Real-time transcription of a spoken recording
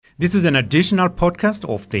This is an additional podcast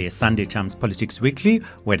of the Sunday Times Politics Weekly,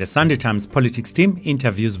 where the Sunday Times Politics team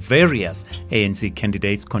interviews various ANC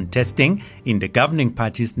candidates contesting in the governing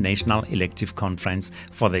party's National Elective Conference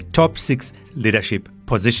for the top 6 leadership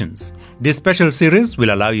positions. This special series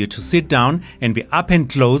will allow you to sit down and be up and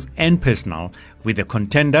close and personal with the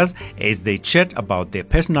contenders as they chat about their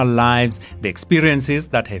personal lives, the experiences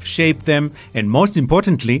that have shaped them, and most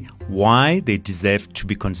importantly, why they deserve to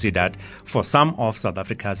be considered for some of South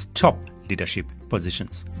Africa's top leadership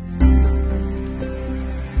positions.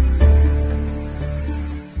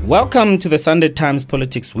 Welcome to the Sunday Times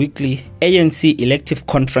Politics Weekly ANC Elective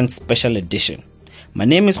Conference Special Edition. My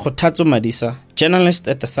name is Kgothatso Madisa, journalist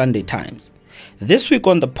at the Sunday Times. This week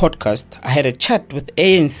on the podcast, I had a chat with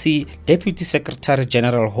ANC Deputy Secretary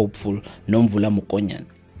General hopeful Nomvula Mokonyane.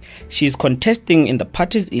 She is contesting in the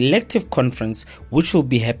party's elective conference, which will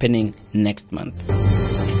be happening next month.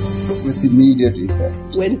 With immediate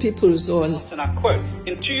effect. When people zone. And I quote,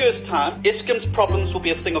 in 2 years' time, Eskom's problems will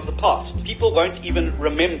be a thing of the past. People won't even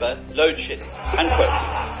remember load shedding.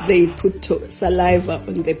 Unquote. They put saliva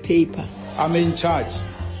on the paper. I'm in charge.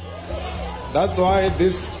 That's why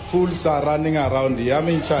these fools are running around here. I'm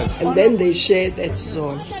in charge. And then they share that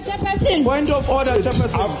zone. Point of order,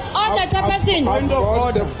 Chairperson. Point of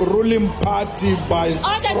order. The ruling party by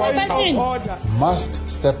point of order. Must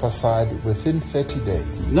step aside within 30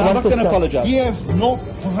 days. No, I'm not going to apologize. He has no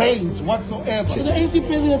brains whatsoever. So the ANC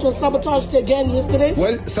president was sabotaged again yesterday?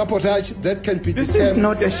 Well, sabotage, that can be This is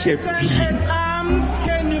not a shape.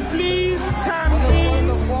 Can you please come in?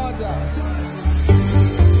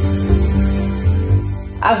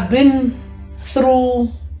 I've been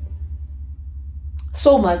through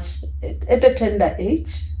so much at a tender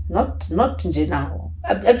age, not now.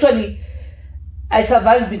 Actually, I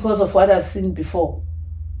survived because of what I've seen before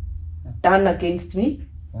done against me,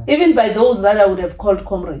 even by those that I would have called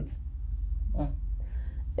comrades.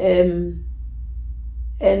 And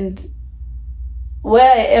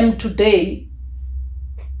where I am today,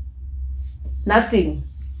 nothing,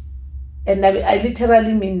 and I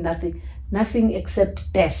literally mean nothing. Nothing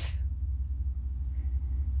except death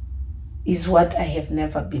is what I have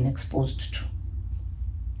never been exposed to.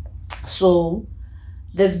 So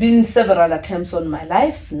there's been several attempts on my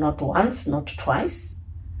life, not once, not twice.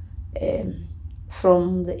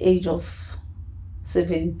 From the age of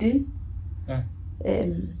 17,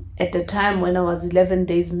 at the time when I was 11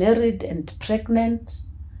 days married and pregnant,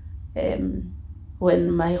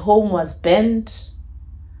 when my home was burned,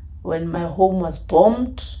 when my home was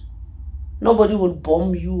bombed. Nobody will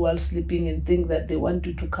bomb you while sleeping and think that they want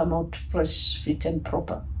you to come out fresh, fit and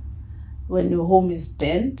proper. When your home is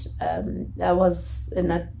burned, there was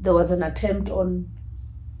an attempt on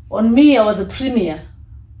me. I was a premier.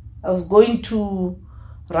 I was going to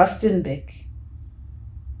Rustenburg,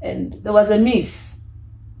 and there was a miss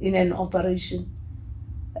in an operation.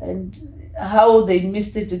 And how they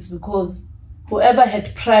missed it, it's because whoever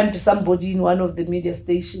had primed somebody in one of the media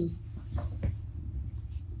stations,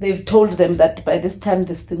 they've told them that by this time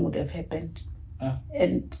this thing would have happened.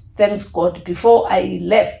 And thanks God, before I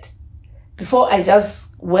left, before I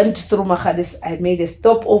just went through Magalies, I made a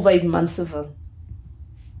stopover in Mansfield.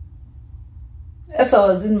 As I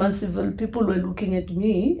was in Mansfield, people were looking at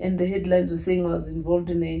me and the headlines were saying I was involved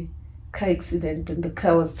in a car accident and the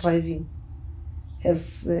car I was driving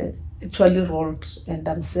has actually rolled and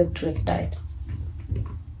I'm said to have died.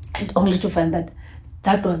 And only to find that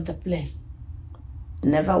that was the plan.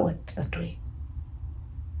 Never worked that way.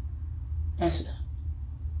 So,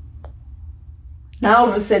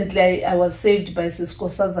 now recently I was saved by Cisco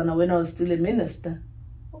Sazana when I was still a minister.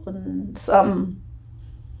 On some,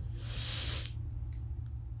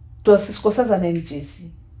 it was Cisco Sazana in JC.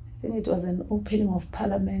 I think it was an opening of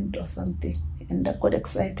parliament or something. And I got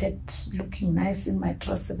excited, looking nice in my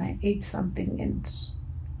dress, and I ate something and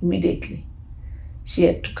immediately she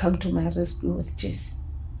had to come to my rescue with JC.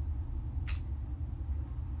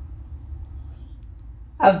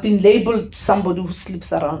 I've been labeled somebody who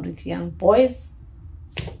sleeps around with young boys.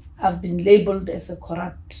 I've been labeled as a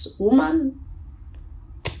corrupt woman.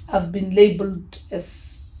 I've been labeled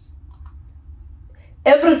as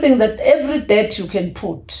everything that every debt you can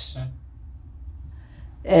put.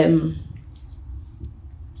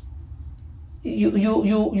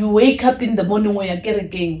 You wake up in the morning when you get a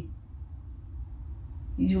game.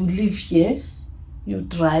 You live here, you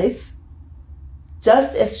drive.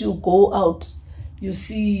 Just as you go out, you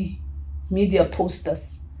see media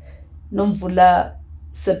posters, Nomvula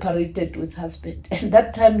separated with husband. And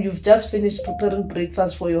that time you've just finished preparing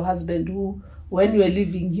breakfast for your husband who, when you were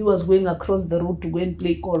leaving, he was going across the road to go and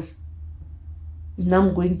play golf. Now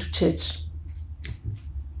I'm going to church.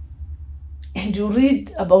 and you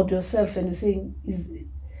read about yourself and you're saying,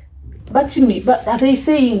 but are they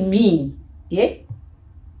saying me? Yeah?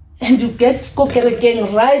 And you get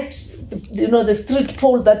Kokerekeng right, the street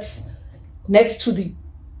pole that's next to the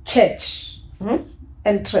church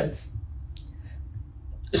entrance.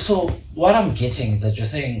 So what I'm getting is that you're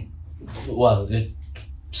saying, you're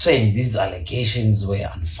saying these allegations were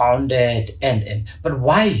unfounded, but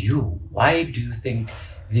why you? Why do you think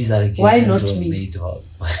these allegations were made about?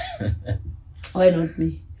 Why not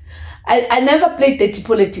me? I never played dirty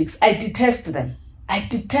politics. I detest them. I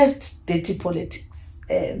detest dirty politics.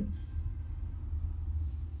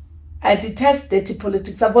 I detest dirty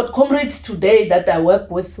politics. I've got comrades today that I work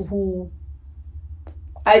with who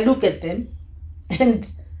I look at them and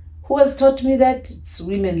who has taught me that it's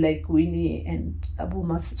women like Winnie and Abu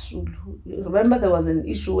Masisul. Remember there was an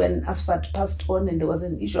issue when Asfat passed on and there was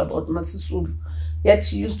an issue about Masisul. Yet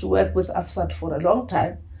she used to work with Asfat for a long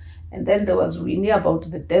time. And then there was Winnie about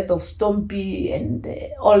the death of Stompy and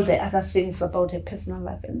all the other things about her personal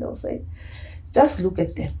life. And they were saying, just look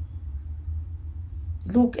at them.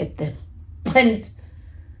 Look at them. And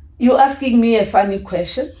you're asking me a funny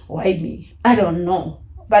question. Why me? I don't know.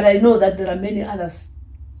 But I know that there are many others.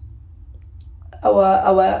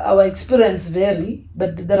 Our experience vary,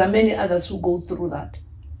 but there are many others who go through that.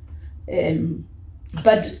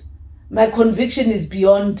 But my conviction is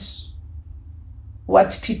beyond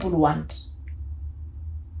what people want.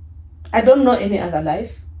 I don't know any other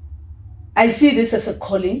life. I see this as a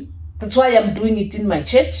calling. That's why I'm doing it in my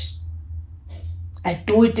church. I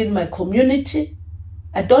do it in my community.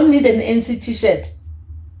 I don't need an NC t-shirt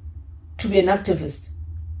to be an activist.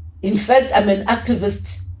 In fact, I'm an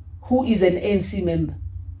activist who is an ANC member.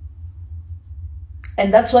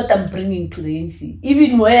 And that's what I'm bringing to the ANC.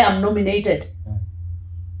 Even where I'm nominated,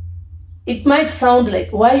 it might sound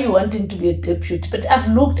like, why are you wanting to be a deputy? But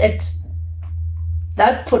I've looked at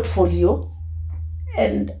that portfolio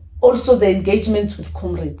and also the engagements with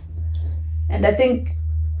comrades. And I think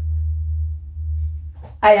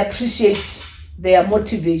I appreciate their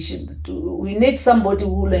motivation. We need somebody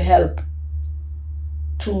who will help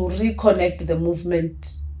to reconnect the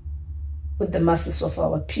movement with the masses of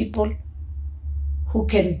our people, who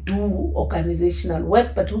can do organizational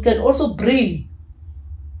work, but who can also bring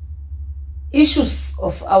issues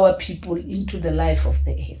of our people into the life of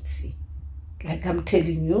the ANC. Like I'm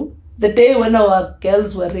telling you, the day when our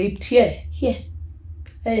girls were raped here,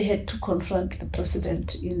 I had to confront the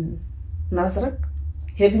president in Nasrec,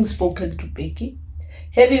 having spoken to Becky,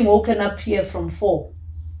 having woken up here from 4,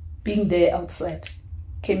 being there outside,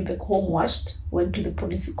 came back home, washed, went to the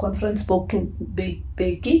police conference, spoke to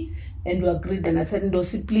Becky, and we agreed. And I said,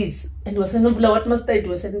 Ndosi, please. And he was saying, Novula, what must I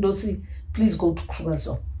do? I said, Ndosi, please go to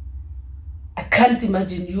Krugersdorp. I can't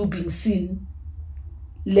imagine you being seen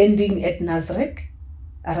landing at Nasrec,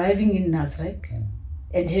 arriving in Nasrec,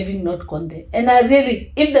 and having not gone there. And I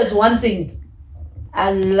really, if there's one thing,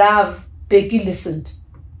 I love Becky listened.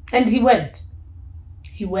 And he went.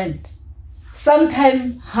 He went.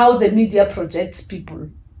 Sometimes how the media projects people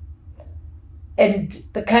and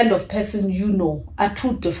the kind of person you know are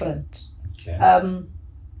two different. Okay.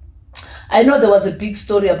 I know there was a big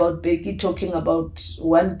story about Becky talking about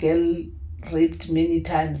one girl raped many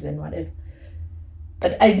times and whatever.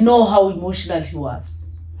 But I know how emotional he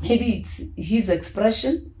was. Maybe it's his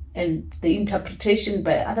expression and the interpretation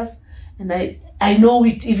by others. And I know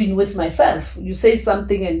it even with myself. You say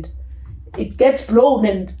something and it gets blown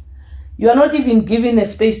and you are not even given a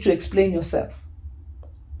space to explain yourself.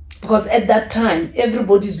 Because at that time,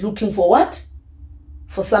 everybody's looking for what?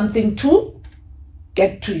 For something to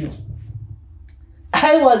get to you.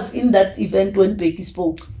 I was in that event when Becky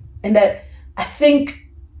spoke. And I think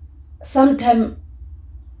sometimes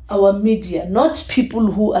our media, not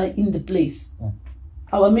people who are in the place,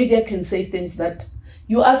 our media can say things that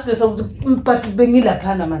you ask yourself,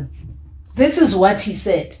 this is what he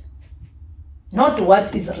said, not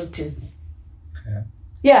what is written. Okay.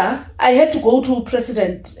 Yeah, I had to go to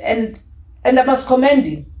president and I must commend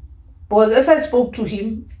him. Because as I spoke to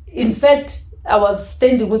him, in fact, I was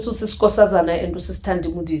standing with Usis Kosazana and Usis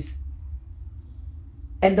Tandimudis.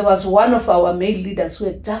 And there was one of our male leaders who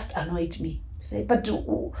had just annoyed me. He said, but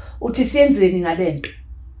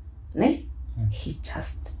he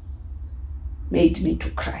just made me to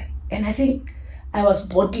cry. And I think I was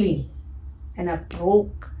bottling and I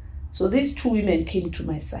broke. So these two women came to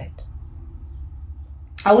my side.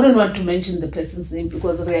 I wouldn't want to mention the person's name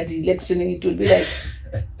because we had electioning, it would be like...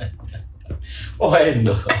 Oh, I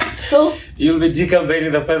know. So you'll be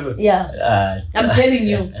decampaigning the person. Yeah. I'm telling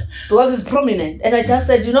you. Because it's prominent. And I just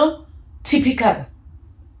said, typical.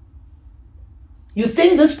 You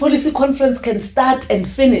think this policy conference can start and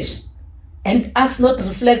finish and us not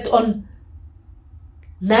reflect on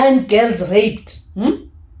 9 girls raped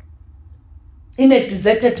in a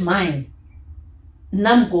deserted mine? And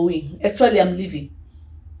I'm going. Actually, I'm leaving.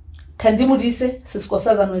 Tandimudise,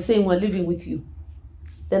 Siskosazan was saying, we're living with you.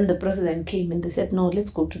 Then the president came and they said, no,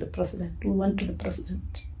 let's go to the president. We went to the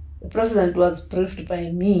president. The president was briefed by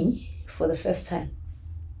me for the first time.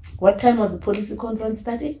 What time was the policy conference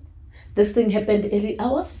starting? This thing happened early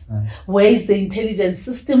hours. Where is the intelligence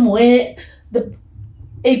system? Where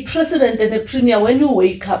a president and a premier, when you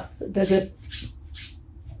wake up, there's an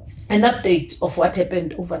update of what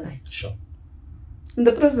happened overnight. Sure. And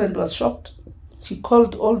the president was shocked. He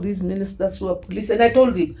called all these ministers who are police, and I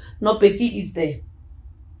told him, no, Becky is there.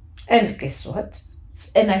 And guess what?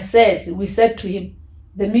 And we said to him,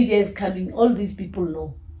 the media is coming, all these people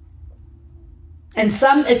know. And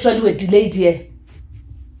some actually were delayed here.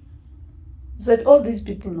 We said, all these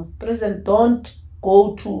people know. President, don't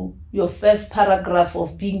go to your first paragraph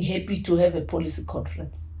of being happy to have a policy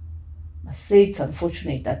conference. I must say it's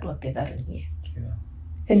unfortunate that we're gathering here. Yeah.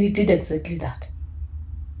 And he did exactly that.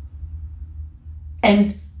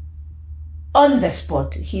 And on the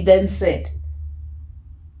spot, he then said,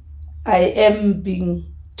 I am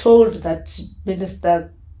being told that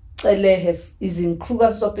Minister Cele is in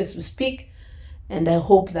Krugersdorp as we speak, and I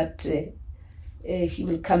hope that he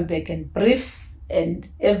will come back and brief, and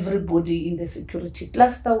everybody in the security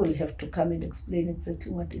cluster will have to come and explain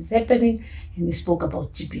exactly what is happening. And he spoke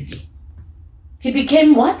about GBV. He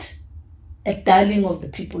became what? A darling of the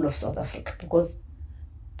people of South Africa, because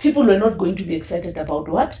people were not going to be excited about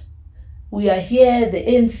what? We are here, the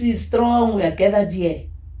ANC is strong, we are gathered here.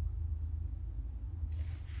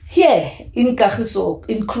 Here in Kagiso,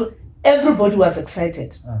 everybody was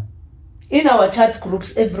excited. In our chat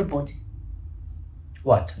groups, everybody.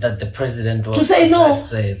 What? That the president was to say no,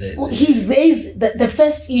 he raised the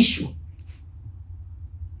first issue.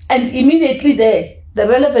 And immediately there, the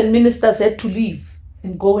relevant ministers had to leave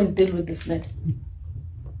and go and deal with this matter.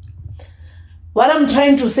 What I'm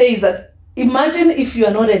trying to say is that imagine if you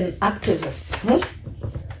are not an activist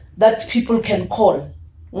that people can call.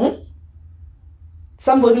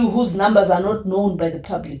 Somebody whose numbers are not known by the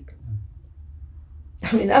public.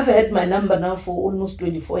 I mean, I've had my number now for almost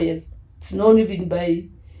 24 years. It's known even by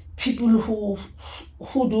people who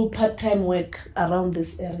do part-time work around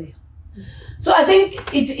this area. So I think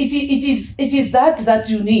it is that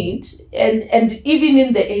you need, and even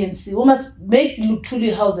in the ANC, we must make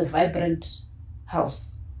Luthuli House a vibrant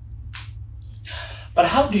house. But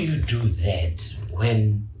how do you do that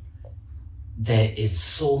when there is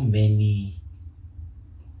so many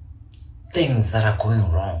things that are going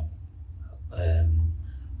wrong?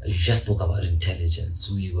 You just spoke about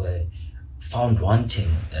intelligence. We were found wanting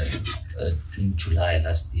in July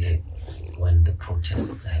last year when the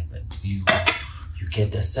protests happened. You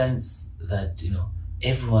get the sense that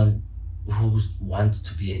everyone who wants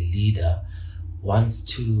to be a leader wants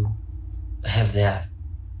to have their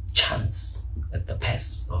chance at the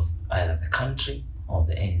pace of either the country or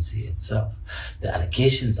the ANC itself. The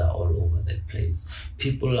allegations are all over the place.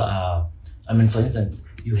 People are, for instance,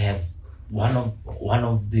 you have one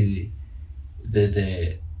of the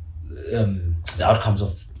outcomes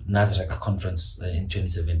of Nasrec conference in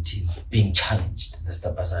 2017 being challenged, the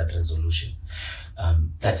Step Aside resolution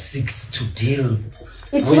that seeks to deal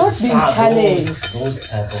it's with not being challenged. Those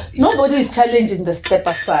type of issues. Nobody is challenging the Step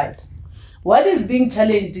Aside. What is being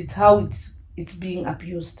challenged is how it's being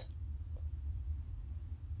abused.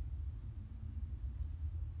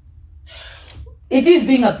 It is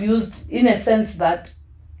being abused in a sense that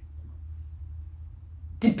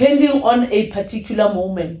depending on a particular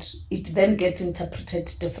moment, it then gets interpreted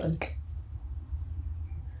differently.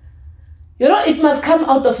 It must come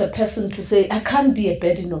out of a person to say, I can't be a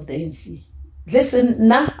burden of the ANC.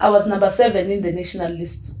 Listen, I was number 7 in the national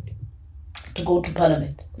list to go to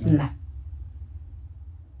parliament.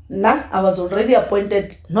 I was already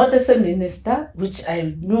appointed, not as a minister, which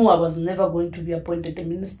I knew I was never going to be appointed a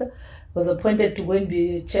minister. I was appointed to go and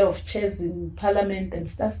be a chair of chairs in parliament and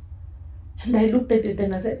stuff. And I looked at it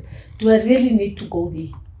and I said, do I really need to go there?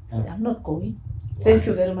 I'm not going. Thank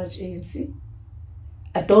you very much, ANC.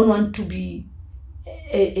 I don't want to be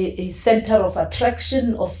a center of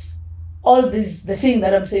attraction of all this, the thing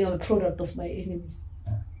that I'm saying, I'm a product of my enemies.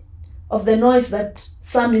 Of the noise that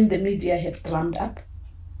some in the media have drummed up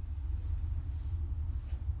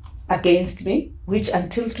against me, which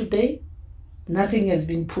until today, nothing has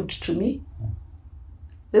been put to me.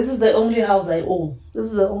 This is the only house I own. This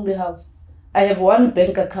is the only house. I have one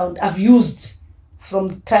bank account I've used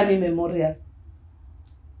from time immemorial.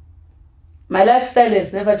 My lifestyle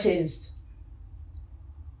has never changed.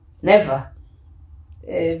 Never.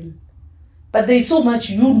 But there's so much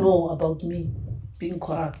you know about me being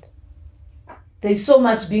corrupt. There's so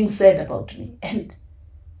much being said about me. And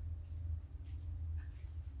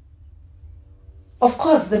of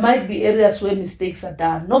course, there might be areas where mistakes are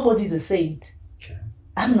done. Nobody's a saint. Okay.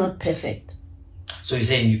 I'm not perfect. So you're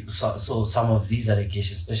saying so some of these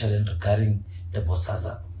allegations, especially regarding the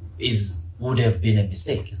Bosasa, would have been a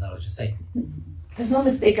mistake? Is that what you're saying? There's no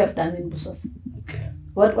mistake I've done in Bosasa. Okay.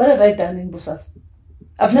 What have I done in Bosasa?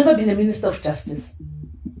 I've never been a Minister of Justice.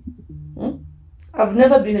 I've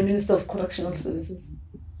never been a Minister of Correctional Services.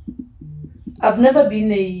 I've never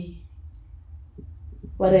been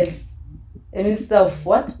what else? A Minister of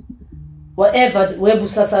what? Whatever, where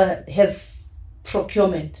Bosasa has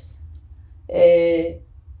procurement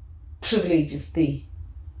privileges there.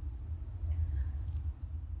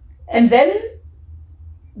 And then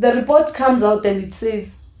the report comes out and it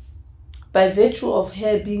says, by virtue of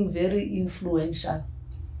her being very influential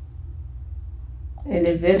and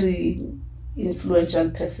a very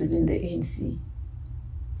influential person in the ANC,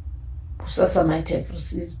 Bosasa might have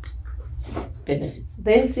received benefits.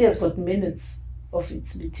 The ANC has got minutes of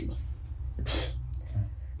its meetings.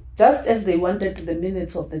 Just as they wanted the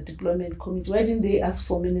minutes of the deployment committee, why didn't they ask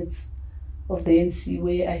for minutes of the ANC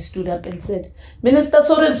where I stood up and said, Minister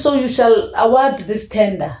so-and-so, you shall award this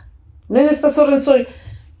tender. Minister so-and-so,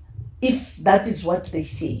 if that is what they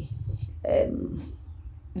say.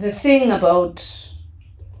 The thing about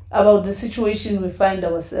the situation we find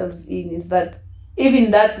ourselves in is that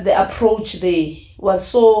even that the approach there was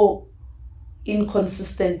so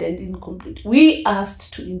inconsistent and incomplete. We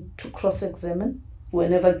asked to cross-examine. We were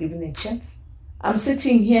never given a chance. I'm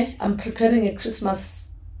sitting here, I'm preparing a Christmas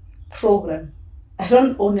program. I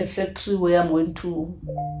don't own a factory where I'm going to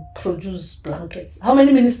produce blankets. How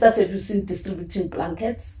many ministers have you seen distributing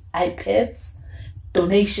blankets, iPads,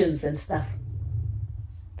 donations and stuff?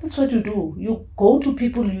 That's what you do. You go to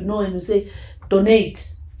people you know and you say,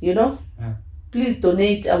 donate, Yeah. Please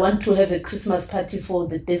donate. I want to have a Christmas party for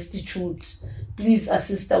the destitute. Please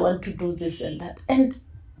assist. I want to do this and that. And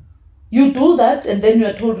you do that and then you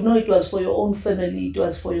are told, no, it was for your own family. It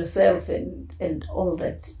was for yourself and all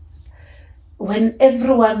that. When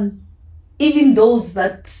everyone, even those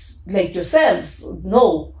that, like yourselves,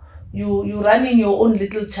 know, you're running your own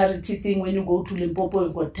little charity thing. When you go to Limpopo,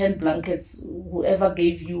 you've got 10 blankets, whoever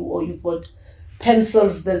gave you, or you've got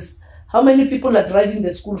pencils. There's how many people are driving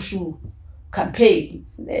the school shoe campaign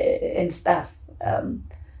and stuff.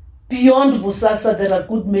 Beyond Bosasa, there are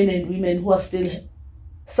good men and women who are still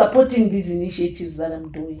supporting these initiatives that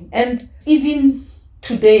I'm doing. And even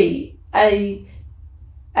today,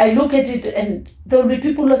 I look at it and there will be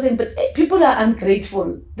people who are saying, but people are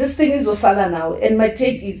ungrateful. This thing is Osala now. And my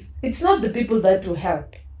take is, it's not the people that will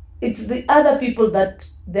help. It's the other people that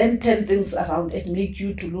then turn things around and make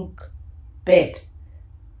you to look bad.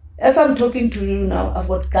 As I'm talking to you now, I've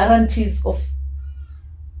got guarantees of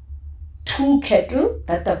 2 cattle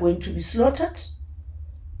that are going to be slaughtered,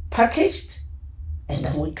 packaged, and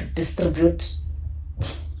I'm going to distribute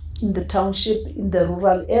in the township, in the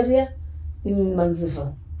rural area, in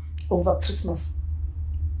Manziville, over Christmas.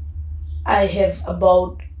 I have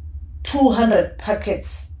about 200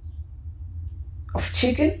 packets of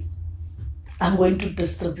chicken I'm going to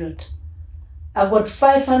distribute. I've got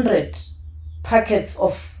 500 packets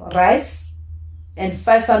of rice and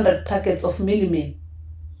 500 packets of mealie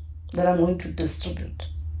that I'm going to distribute.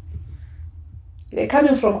 They're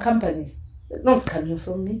coming from companies, they're not coming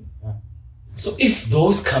from me. So if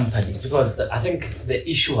those companies, because I think the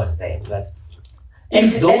issue was there, that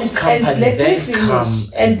if those companies then come...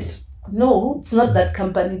 And no, it's not that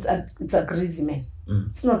company, it's a Greasy man.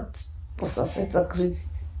 It's not Bosasa, it's a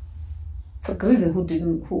Greasy. It's a Greasy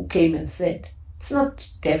who came and said, it's not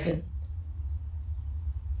Gavin.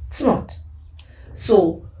 It's not.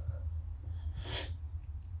 So,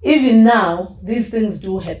 even now, these things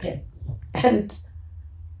do happen. And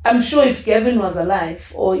I'm sure if Gavin was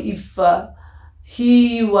alive, or if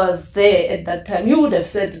he was there at that time, he would have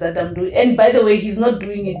said that I'm doing. And by the way, he's not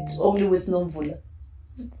doing it only with Nomvula.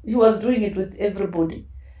 He was doing it with everybody. He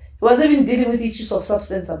was even dealing with issues of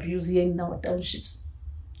substance abuse here in our townships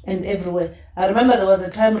and everywhere. I remember there was a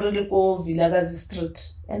time really called Vilagazi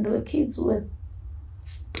Street, and there were kids who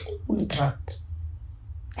were drugged.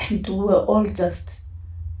 And we were all just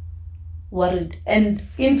worried. And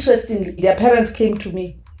interestingly, their parents came to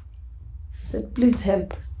me. Said, please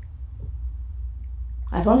help.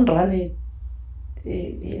 I don't run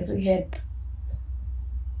a rehab.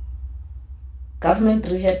 Government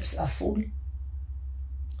rehabs are full.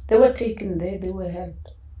 They were taken there, they were helped.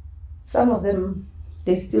 Some of them,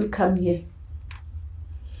 they still come here.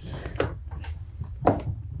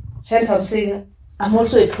 Hence I'm saying I'm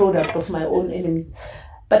also a product of my own enemy.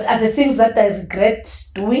 But are the things that I regret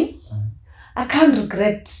doing? I can't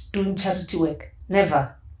regret doing charity work.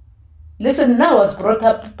 Never. Listen, now I was brought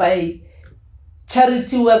up by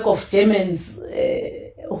charity work of Germans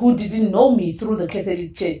who didn't know me through the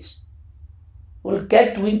Catholic Church. We'll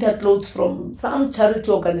get winter clothes from some charity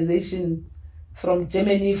organization from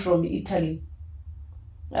Germany, from Italy.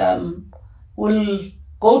 We'll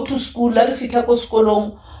go to school,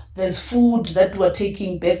 there's food that we're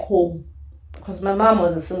taking back home. Because my mom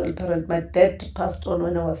was a single parent. My dad passed on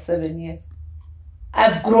when I was 7 years.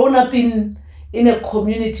 I've grown up in a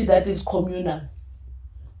community that is communal.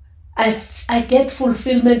 I get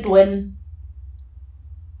fulfillment when,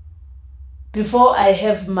 before I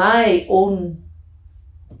have my own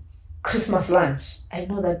Christmas lunch, I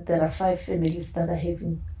know that there are 5 families that are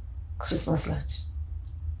having Christmas lunch.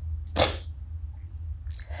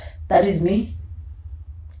 That is me.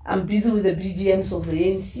 I'm busy with the BGMs of the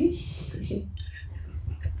ANC.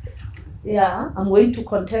 Yeah, I'm going to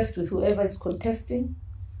contest with whoever is contesting,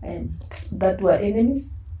 and that were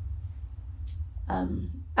enemies.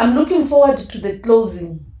 I'm looking forward to the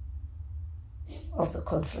closing of the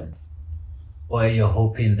conference. Or you're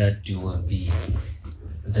hoping that you will be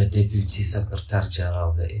the Deputy Secretary General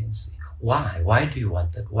of the ANC. Why? Why do you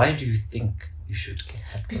want that? Why do you think you should get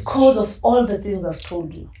that position? Because of all the things I've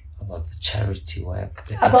told you. About the charity work,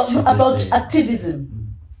 about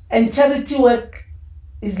activism. And charity work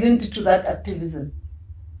is linked to that activism.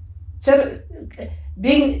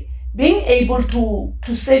 Being able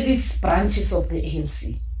to service branches of the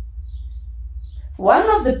ANC. One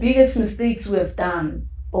of the biggest mistakes we have done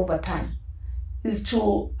over time is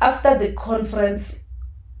to, after the conference,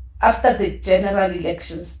 after the general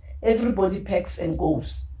elections, everybody packs and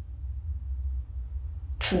goes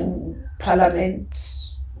to Parliament,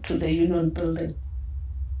 to the Union building.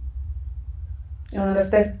 You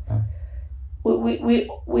understand?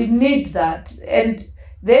 We need that. And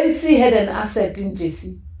the ANC had an asset in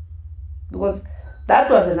JC, because that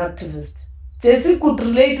was an activist. JC could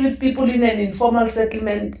relate with people in an informal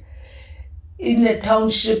settlement, in a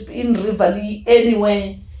township, in Rivali,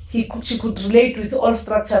 anywhere. She could relate with all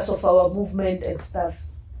structures of our movement and stuff.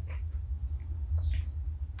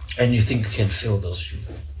 And you think you can fill those shoes?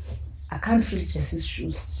 I can't fill Jesse's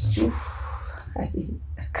shoes. I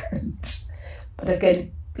can't. But I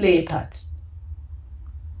can play a part.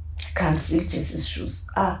 I can't fill Jesse's shoes.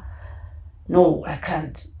 No, I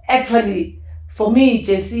can't. Actually, for me,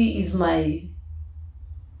 Jessie is my...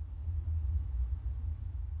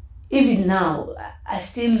 Even now, I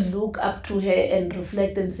still look up to her and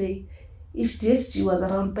reflect and say, if DSG was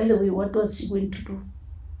around, by the way, what was she going to do?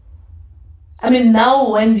 I mean, now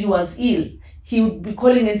when he was ill, he would be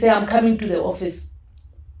calling and say, I'm coming to the office.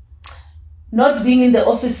 Not being in the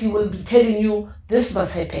office, he will be telling you, this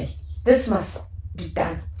must happen. This must be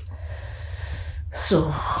done.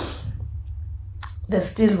 So, there's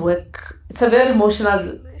still work. It's a very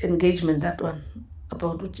emotional engagement, that one,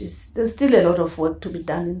 about which is, there's still a lot of work to be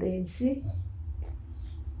done in the ANC.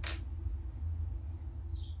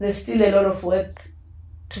 There's still a lot of work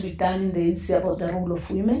to be done in the ANC about the role of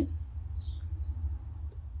women.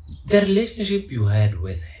 The relationship you had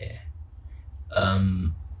with her,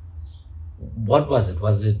 what was it?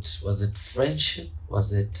 Was it friendship?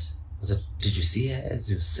 Did you see her as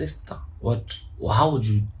your sister? How would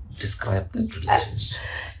you describe that relationship?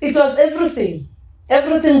 It was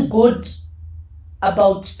everything good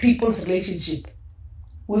about people's relationship.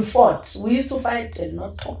 We fought. We used to fight and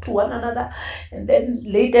not talk to one another. And then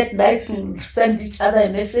late at night, we'll send each other a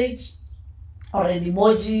message or an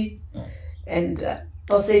emoji. And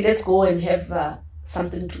I'll say, let's go and have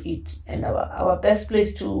something to eat. And our best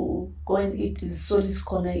place to go and eat is Solis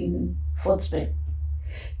Corner in Fortsburg.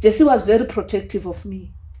 Jessie was very protective of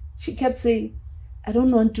me. She kept saying, I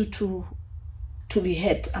don't want you to be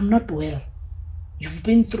hurt. I'm not well. You've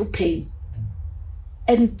been through pain.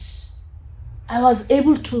 And I was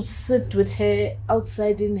able to sit with her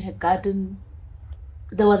outside in her garden.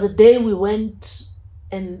 There was a day we went,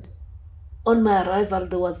 and on my arrival,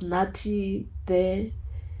 there was Nati there.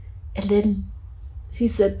 And then he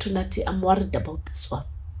said to Nati, I'm worried about this one.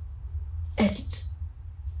 And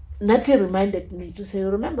Nati reminded me to say,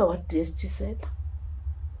 remember what DSG said?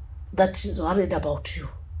 That she's worried about you.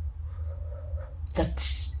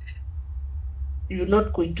 That you're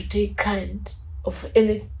not going to take kind of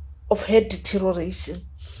any of her deterioration.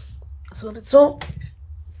 So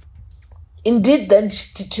indeed then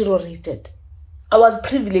she deteriorated. I was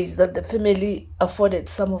privileged that the family afforded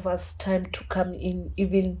some of us time to come in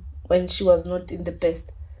even when she was not in the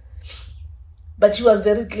best. But she was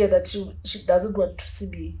very clear that she doesn't want to see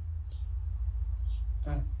me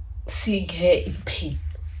seeing her in pain.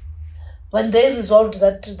 When they resolved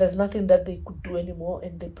that there's nothing that they could do anymore,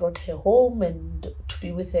 and they brought her home and to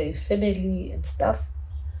be with her family and stuff,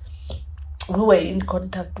 we were in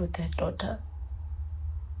contact with her daughter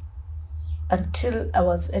until I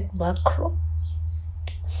was at Macro.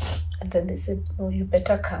 And then they said, no, you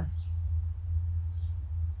better come.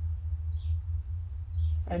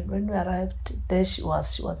 And when we arrived, there she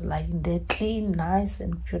was. She was lying there, clean, nice,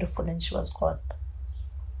 and beautiful, and she was gone.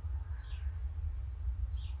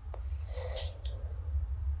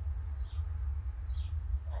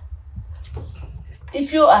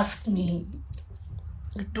 If you ask me,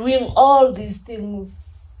 doing all these things,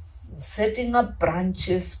 setting up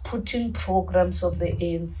branches, putting programs of the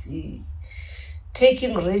ANC,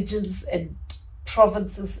 taking regions and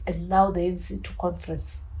provinces, and now the ANC to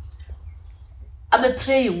conference. I'm a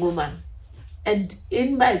praying woman, and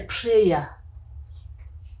in my prayer,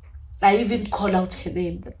 I even call out her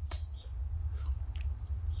name. That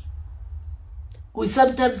we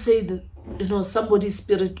sometimes say that, somebody's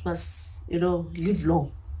spirit must, live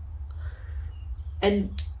long.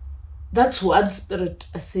 And that's one spirit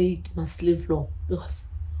I say it must live long, because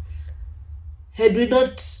had we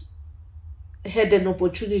not had an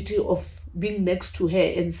opportunity of being next to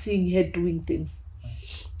her and seeing her doing things,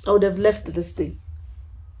 I would have left this thing.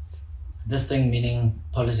 This thing meaning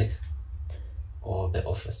politics or the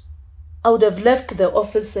office? I would have left the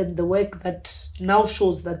office and the work that now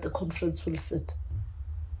shows that the conference will sit.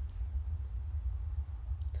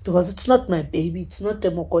 Because it's not my baby, it's not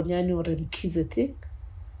a Mokonyani or a Mkize thing.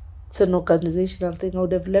 It's an organizational thing. I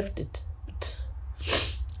would have left it. But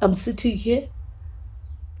I'm sitting here.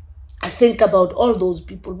 I think about all those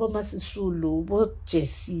people, Mama Sisulu,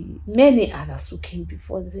 Jesse, many others who came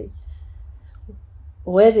before and say,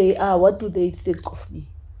 where they are, what do they think of me?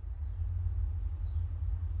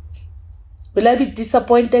 Will I be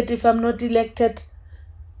disappointed if I'm not elected?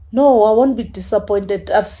 No, I won't be disappointed.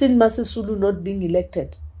 I've seen Masisulu not being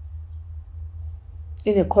elected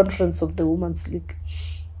in a conference of the Women's League.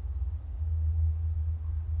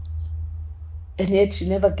 And yet she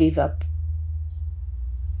never gave up.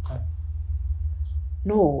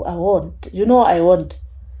 No, I won't. I won't.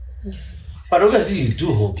 But obviously you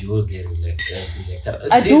do hope you will get elected.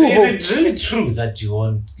 I do hope. Is it really true that you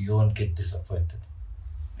won't get disappointed?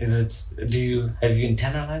 Have you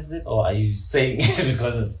internalized it, or are you saying it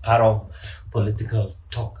because it's part of political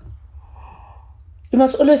talk? You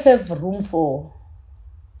must always have room for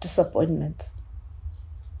disappointments.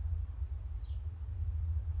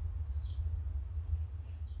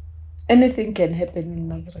 Anything can happen in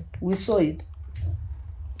Nazareth. We saw it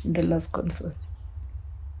in the last conference.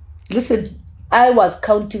 Listen, I was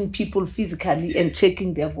counting people physically and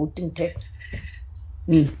checking their voting tags.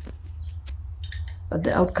 Me. But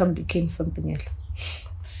the outcome became something else.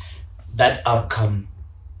 That outcome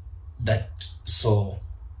that saw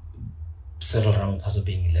Cyril Ramaphosa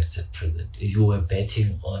being elected president, you were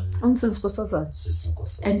betting on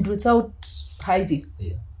Nsizwe and without hiding.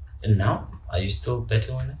 Yeah. And now, are you still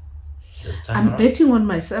betting on it? I'm betting on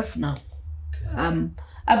myself now. Okay.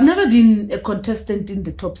 I've never been a contestant in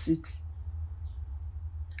the top 6.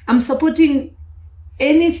 I'm supporting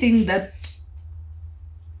anything that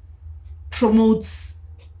promotes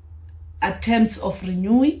attempts of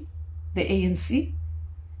renewing the ANC,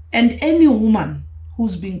 and any woman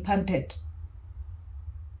who's being punted.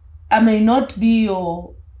 I may not be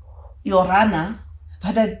your runner,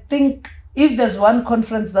 but I think if there's one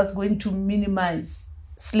conference that's going to minimize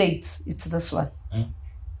slates, it's this one.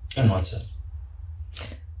 In what sense?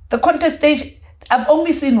 The contestation, I've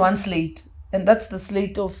only seen one slate, and that's the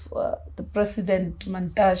slate of the President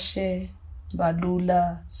Mantashe,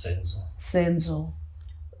 Balula, Senzo.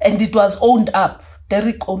 And it was owned up.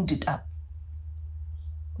 Derek owned it up.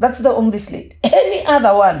 That's the only slate. Any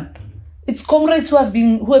other one, it's comrades who have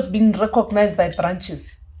been recognized by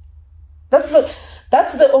branches. That's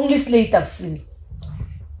the only slate I've seen.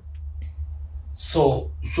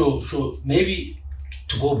 So maybe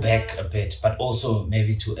to go back a bit, but also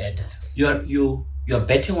maybe to add, you're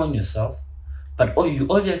betting on yourself, but you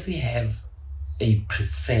obviously have a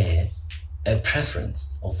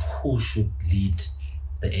preference of who should lead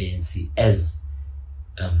the ANC as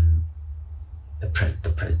the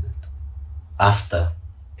president after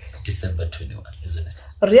December 21, isn't it?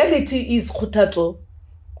 Reality is, Khutato,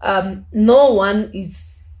 no one is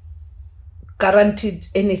guaranteed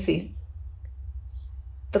anything.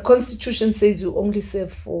 The Constitution says you only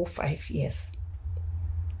serve for 5 years.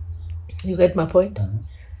 You get my point?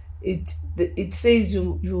 it says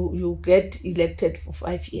you get elected for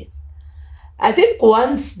 5 years. I think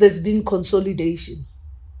once there's been consolidation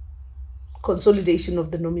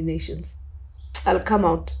of the nominations, I'll come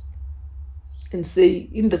out and say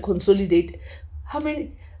in the consolidate, how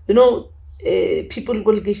many, people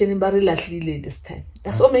qualification in Barry this time.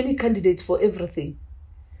 There's so many candidates for everything.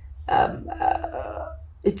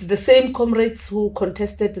 It's the same comrades who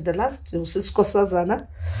contested the last, Sisko Sazana,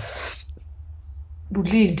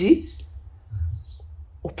 Bulindi,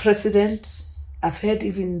 President. I've heard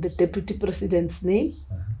even the deputy president's name.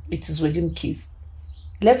 It is William Keys.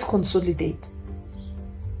 Let's consolidate.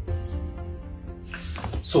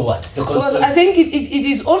 So what? Because I think it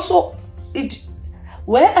is also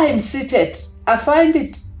where I'm seated. I find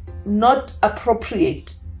it not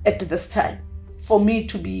appropriate at this time for me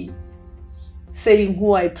to be saying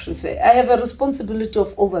who I prefer. I have a responsibility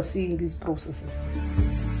of overseeing these processes.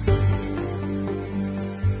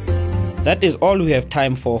 That is all we have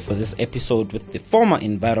time for this episode with the former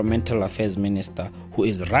Environmental Affairs Minister who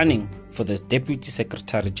is running for the Deputy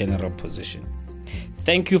Secretary General position.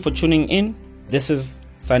 Thank you for tuning in. This is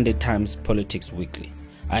Sunday Times Politics Weekly.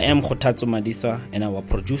 I am Khothatso Madisa and our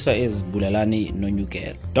producer is Bulelani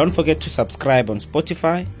Nonyugel. Don't forget to subscribe on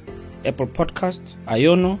Spotify, Apple Podcasts,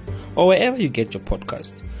 Iono, or wherever you get your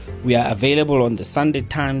podcasts. We are available on the Sunday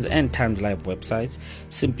Times and Times Live websites.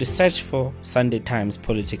 Simply search for Sunday Times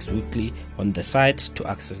Politics Weekly on the site to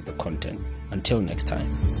access the content. Until next time.